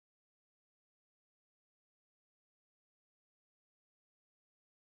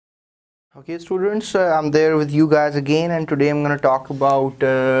Okay, students, I'm there with you guys again, and today I'm going to talk about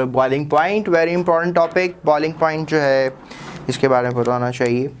boiling point. Very important topic. Boiling point जो है इसके बारे में पता होना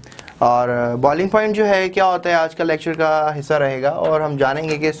चाहिए। और boiling point जो है क्या होता है आज का लेक्चर का हिस्सा रहेगा, और हम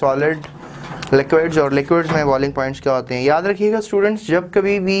जानेंगे कि सॉलिड, लिक्विड्स और लिक्विड्स में बॉइलिंग पॉइंट्स क्या होते हैं। याद रखिएगा स्टूडेंट्स, जब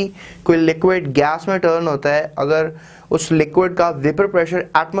कभी भी कोई लिक्विड गैस में टर्न होता है, अगर उस लिक्विड का वेपर प्रेशर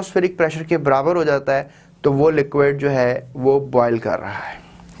एटमॉस्फेरिक प्रेशर के बराबर हो जाता है तो वो लिक्विड जो है वो बॉयल कर रहा है।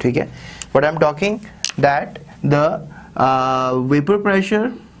 ठीक है, what I'm talking that the vapor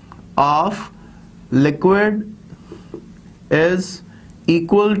pressure of liquid is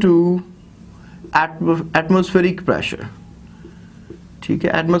equal to atmospheric pressure। ठीक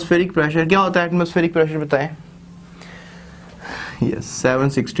है, atmospheric pressure क्या होता है? atmospheric pressure बताएं। yes,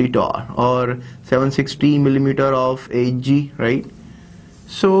 760 torr और 760 millimeter of Hg, right?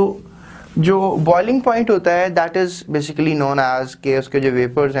 so जो बॉइलिंग पॉइंट होता है that is basically known as के उसके जो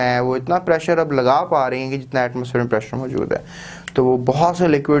वेपर्स हैं वो इतना प्रेशर अब लगा पा रहे हैं कि जितना एटमॉस्फेयर में प्रेशर मौजूद है, तो वो बहुत से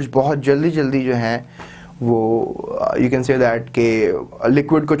लिक्विड्स बहुत जल्दी जो हैं वो यू कैन से दैट के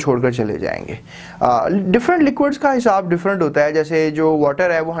लिक्विड को छोड़कर चले जाएंगे। डिफरेंट लिक्विड्स का हिसाब डिफरेंट होता है। जैसे जो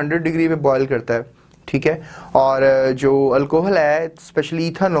वाटर है वो 100 डिग्री पे बॉयल करता है, ठीक है, और जो अल्कोहल है स्पेशली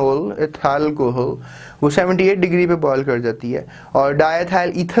इथानॉल, एथाइल अल्कोहल, वो 78 डिग्री पे बॉयल कर जाती है, और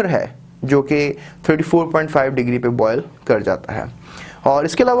डायथाइल ईथर है जो कि 34.5 डिग्री पे बॉयल कर जाता है। और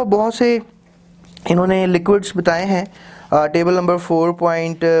इसके अलावा बहुत से इन्होंने लिक्विड्स बताए हैं टेबल नंबर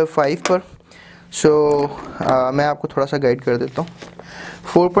 4.5 पर। मैं आपको थोड़ा सा गाइड कर देता हूँ।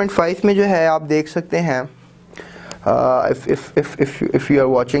 4.5 में जो है आप देख सकते हैं, if you are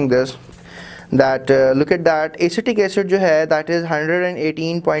watching this that look at that acetic acid जो है दैट इज़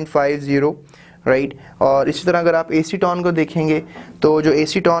 118.50, राइट। और इसी तरह अगर आप एसीटोन को देखेंगे तो जो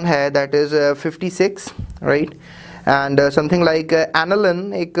एसीटोन है that is 56, right. And something like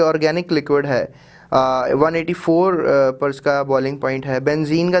aniline एक ऑर्गेनिक लिक्विड है, 184 पर इसका बॉइलिंग पॉइंट है।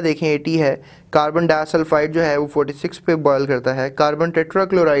 बेंजीन का देखें 80 है। कार्बन डाइसल्फाइड जो है वो 46 पे बॉयल करता है। कार्बन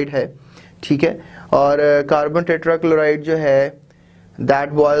टेट्राक्लोराइड है, ठीक है, और कार्बन टेट्राक्लोराइड जो है that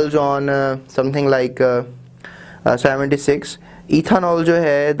boils on something like 76। Ethanol जो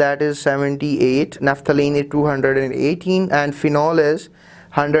है that is 78, naphthalene is 218 and phenol is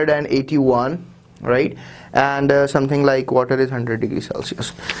 181, right, and something like water is 100 degree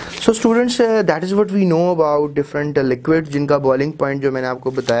Celsius. So students, that is what we know about different liquids जिनका boiling point जो मैंने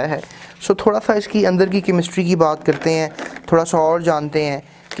आपको बताया है। सो थोड़ा सा इसकी अंदर की केमिस्ट्री की बात करते हैं, थोड़ा सा और जानते हैं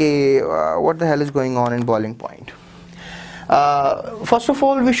कि what the hell is going on in boiling point. First of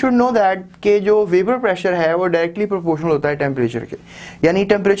all we should know that कि जो वेपर प्रेशर है वो डायरेक्टली प्रोपोर्शनल होता है टेम्परेचर के, यानी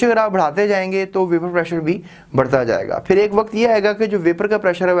टेम्परेचर अगर आप बढ़ाते जाएंगे तो वेपर प्रेशर भी बढ़ता जाएगा। फिर एक वक्त ये आएगा कि जो वेपर का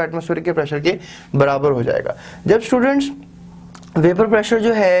प्रेशर है वो एटमॉस्फेयर के प्रेशर के बराबर हो जाएगा। जब स्टूडेंट्स वेपर प्रेशर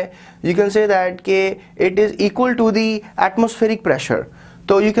जो है यू कैन से दैट के it is equal to the atmospheric pressure,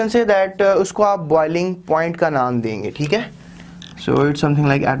 तो यू कैन से दैट उसको आप बॉइलिंग पॉइंट का नाम देंगे, ठीक है। So it's something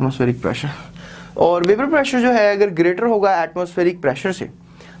like atmospheric pressure. और वेपर प्रेशर जो है अगर ग्रेटर होगा एटमॉस्फेरिक प्रेशर से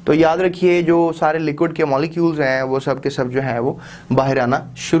तो याद रखिए जो सारे लिक्विड के मॉलिक्यूल्स हैं वो सब के सब जो हैं वो बाहर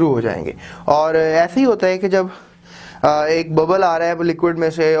आना शुरू हो जाएंगे। और ऐसे ही होता है कि जब एक बबल आ रहा है लिक्विड में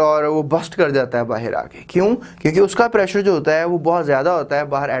से और वो बस्ट कर जाता है बाहर आके, क्यों? क्योंकि उसका प्रेशर जो होता है वो बहुत ज़्यादा होता है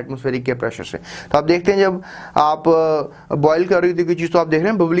बाहर एटमॉस्फेरिक के प्रेशर से। तो आप देखते हैं जब आप बॉयल कर रही होती है कोई चीज़ तो आप देख रहे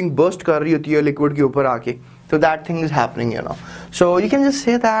हैं बबलिंग बस्ट कर रही होती है लिक्विड के ऊपर आके, तो that thing is happening, you know. So you can just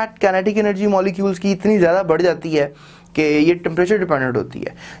say that kinetic energy molecules की इतनी ज़्यादा बढ़ जाती है कि ये टेम्परेचर डिपेंडेंट होती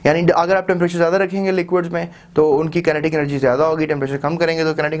है। यानी अगर आप टेम्परेचर ज़्यादा रखेंगे लिक्विड्स में तो उनकी काइनेटिक एनर्जी ज़्यादा होगी, टेम्परेचर कम करेंगे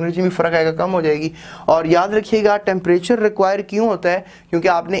तो काइनेटिक एनर्जी में फ़र्क आएगा, कम हो जाएगी। और याद रखिएगा टेम्परेचर रिक्वायर क्यों होता है? क्योंकि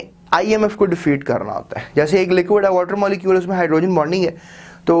आपने IMF को डिफीट करना होता है। जैसे एक लिक्विड है वाटर मॉलिक्यूल, उसमें हाइड्रोजन बॉन्डिंग है,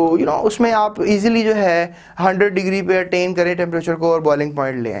 तो यू नो उसमें आप इजीली जो है 100 डिग्री पे अटेन करें टेम्परेचर को और बॉइलिंग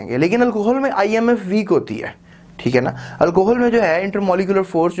पॉइंट ले आएंगे। लेकिन अल्कोहल में IMF वीक होती है, ठीक है ना। अल्कोहल में जो है इंटरमोलिकुलर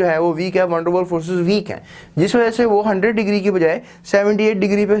फोर्स जो है वो वीक है, वंडरबॉल फोर्सेस वीक हैं, जिस वजह से वो 100 डिग्री की बजाय 78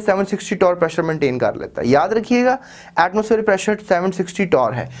 डिग्री पे 760 टॉर प्रेशर मेंटेन कर लेता है। याद रखिएगा एटमॉस्फेरिक प्रेशर 760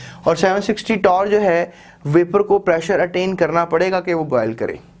 टॉर है, और 760 टॉर जो है वेपर को प्रेशर अटेन करना पड़ेगा कि वो बॉयल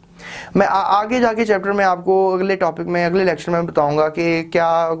करे। मैं आगे जाके चैप्टर में आपको अगले टॉपिक में अगले लेक्चर में बताऊंगा कि क्या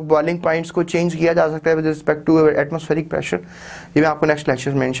बॉइलिंग पॉइंट्स को चेंज किया जा सकता है with respect to atmospheric pressure. ये मैं आपको नेक्स्ट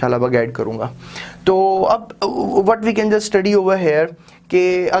लेक्चर में इंशाल्लाह गाइड करूंगा। तो अब what we can just study over here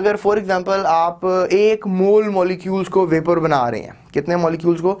कि अगर फॉर एग्जांपल आप 1 मोल मॉलिक्यूल्स को वेपर बना रहे हैं, कितने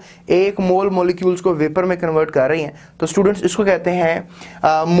मॉलिक्यूल्स को? 1 मोल मॉलिक्यूल्स को वेपर में कन्वर्ट कर रहे हैं, तो स्टूडेंट्स इसको कहते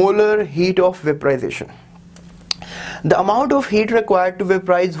हैं molar heat of vaporisation. The amount of heat required to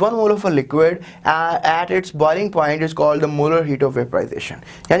vaporise 1 mole of a liquid at its boiling point is called the molar heat of vaporisation.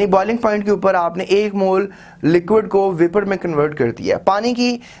 यानी बॉइलिंग पॉइंट के ऊपर आपने 1 मोल लिक्विड को वेपर में convert कर दिया। पानी के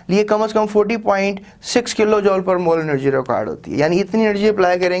लिए कम से कम 40.6 किलो जूल पर मोल एनर्जी रिक्वायर्ड होती है, यानी इतनी एनर्जी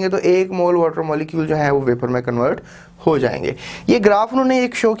अप्लाई करेंगे तो 1 मोल वाटर मॉलिक्यूल जो है वो वेपर में कन्वर्ट हो जाएंगे। ये ग्राफ उन्होंने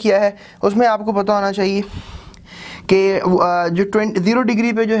एक शो किया है, उसमें आपको पता होना चाहिए कि जो 0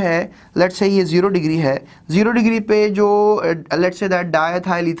 डिग्री पे जो है, लेट्स से ये 0 डिग्री है, 0 डिग्री पे जो let's say that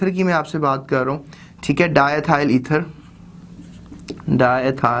diethyl ether की मैं आपसे बात कर रहा हूँ, ठीक है, diethyl ether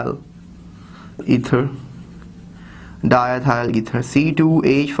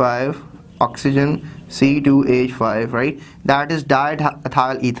C2H5 oxygen C2H5, right, that is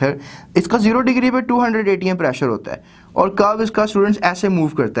diethyl ether. इसका 0 डिग्री पे 200 atm प्रेशर होता है और कर्व इसका स्टूडेंट्स ऐसे मूव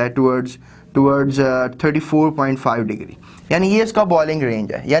करता है टुवर्ड्स 34.5 डिग्री, यानी ये इसका बॉइलिंग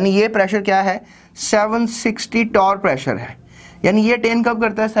रेंज है। यानी ये प्रेशर क्या है, 760 टॉर प्रेशर है, यानी ये अटेन कब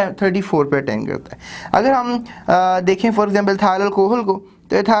करता है, 34 पे अटेन करता है। अगर हम देखें फॉर एग्जांपल इथाइल अल्कोहल को,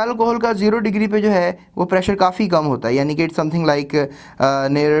 तो इथाइल अल्कोहल का 0 डिग्री पे जो है वो प्रेशर काफ़ी कम होता है, यानी कि it's something like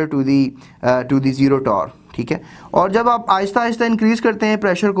nearer to the 0 Tor, ठीक है। और जब आप आहिस्ता आहिस्ता इंक्रीज करते हैं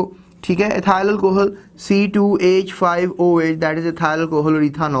प्रेशर को, ठीक है, ethyl alcohol C2H5OH that is ethyl alcohol और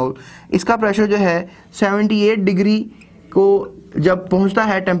इथानॉल, इसका प्रेशर जो है 78 डिग्री को जब पहुंचता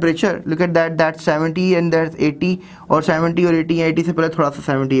है temperature, look at that 70 and that 80, और 70 और 80 से पहले थोड़ा सा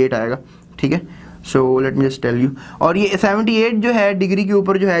 78 आएगा, ठीक है। So let me just tell you, और ये 78 जो है डिग्री के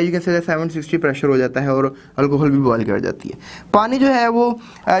ऊपर जो है यू कैन से 760 प्रेशर हो जाता है और अल्कोहल भी बॉयल कर जाती है। पानी जो है वो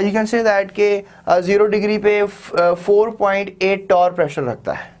यू कैन से दैट के 0 डिग्री पे 4.8 टॉर प्रेशर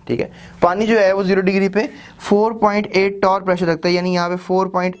रखता है, ठीक है। पानी जो है वो 0 डिग्री पे 4.8 टॉर प्रेशर रखता है, यानी यहाँ पे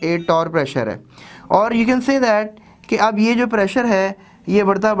 4.8 टॉर प्रेशर है। और यू कैन से दैट कि अब ये जो प्रेशर है ये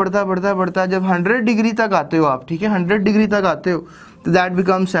बढ़ता जब 100 डिग्री तक आते हो आप, ठीक है, 100 डिग्री तक आते हो तो दैट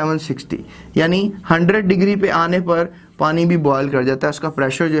बिकम 760, यानी 100 डिग्री पे आने पर पानी भी बॉयल कर जाता है, उसका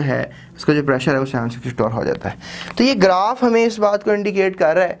प्रेशर जो है, उसका जो प्रेशर है वो 760 टॉर हो जाता है। तो ये ग्राफ हमें इस बात को इंडिकेट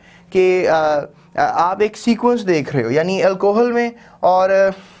कर रहा है कि आप एक सीक्वेंस देख रहे हो, यानी अल्कोहल में और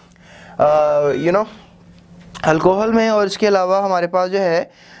अल्कोहल में और इसके अलावा हमारे पास जो है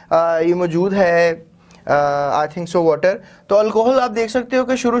ये मौजूद है आई थिंक सो वाटर। तो अल्कोहल आप देख सकते हो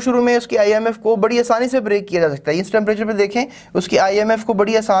कि शुरू में उसकी IMF को बड़ी आसानी से ब्रेक किया जा सकता है। इस टेम्परेचर पे देखें उसकी IMF को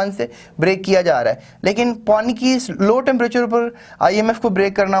बड़ी आसान से ब्रेक किया जा रहा है, लेकिन पानी की लो टेम्परेचर पर IMF को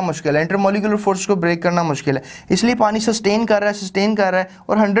ब्रेक करना मुश्किल है, इंटरमोलिकुलर फोर्स को ब्रेक करना मुश्किल है, इसलिए पानी सस्टेन कर रहा है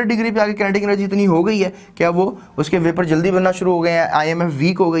और 100 डिग्री पे आगे काइनेटिक एनर्जी इतनी हो गई है कि अब वो उसके वेपर जल्दी बनना शुरू हो गए हैं, IMF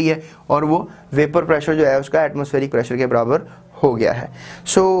वीक हो गई है और वो वेपर प्रेशर जो है उसका एटमॉस्फेरिक प्रेशर के बराबर हो गया है।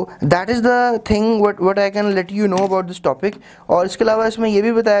 So that is the thing what I can let you know about this topic. और इसके अलावा इसमें यह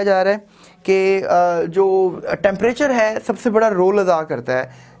भी बताया जा रहा है कि जो टेम्परेचर है सबसे बड़ा रोल अदा करता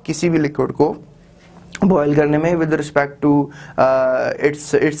है किसी भी लिक्विड को बॉयल करने में with respect to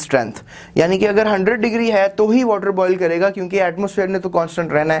its strength, यानी कि अगर 100 डिग्री है तो ही वाटर बॉयल करेगा, क्योंकि एटमॉस्फेयर ने तो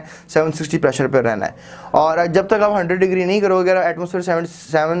कांस्टेंट रहना है, 760 प्रेशर पर रहना है। और जब तक आप 100 डिग्री नहीं करोगे, अगर एटमॉस्फेयर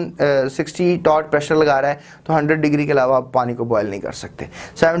 760 टॉट प्रेशर लगा रहा है तो 100 डिग्री के अलावा आप पानी को बॉयल नहीं कर सकते।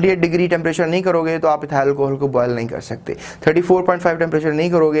 78 डिग्री टेम्परेचर नहीं करोगे तो आप इथाइल अल्कोहल को बॉयल नहीं कर सकते। 34.5 टेम्परेचर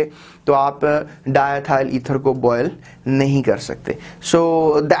नहीं करोगे तो आप डायथाइल ईथर को बॉयल नहीं कर सकते।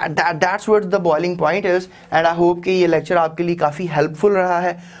 So that's what the boiling point is, and I hope कि ये लेक्चर आपके लिए काफ़ी हेल्पफुल रहा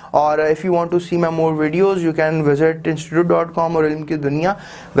है। और if you want to C my more videos you can visit institute.com और इल्म की दुनिया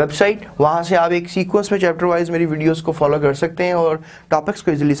वेबसाइट, वहाँ से आप एक सीक्वेंस में चैप्टर वाइज मेरी वीडियोस को फॉलो कर सकते हैं और टॉपिक्स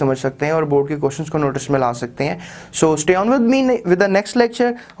को इजीली समझ सकते हैं और बोर्ड के क्वेश्चंस को नोटिस में ला सकते हैं। So stay on with me with the next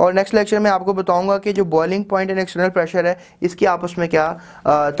lecture, और नेक्स्ट लेक्चर में आपको बताऊंगा कि जो boiling point and external pressure है इसके आपस में क्या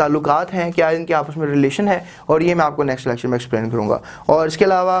ताल्लुकात हैं, क्या इनके आपस में रिलेशन है, और ये मैं आपको नेक्स्ट लेक्चर में एक्सप्लेन करूँगा। और इसके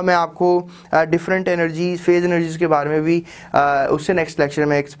अलावा मैं आपको डिफरेंट एनर्जी फेज एनर्जीज के बारे में भी उससे नेक्स्ट लेक्चर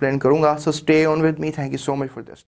में एक्सप्लेन करूँगा। So stay on with me, thank you so much for this.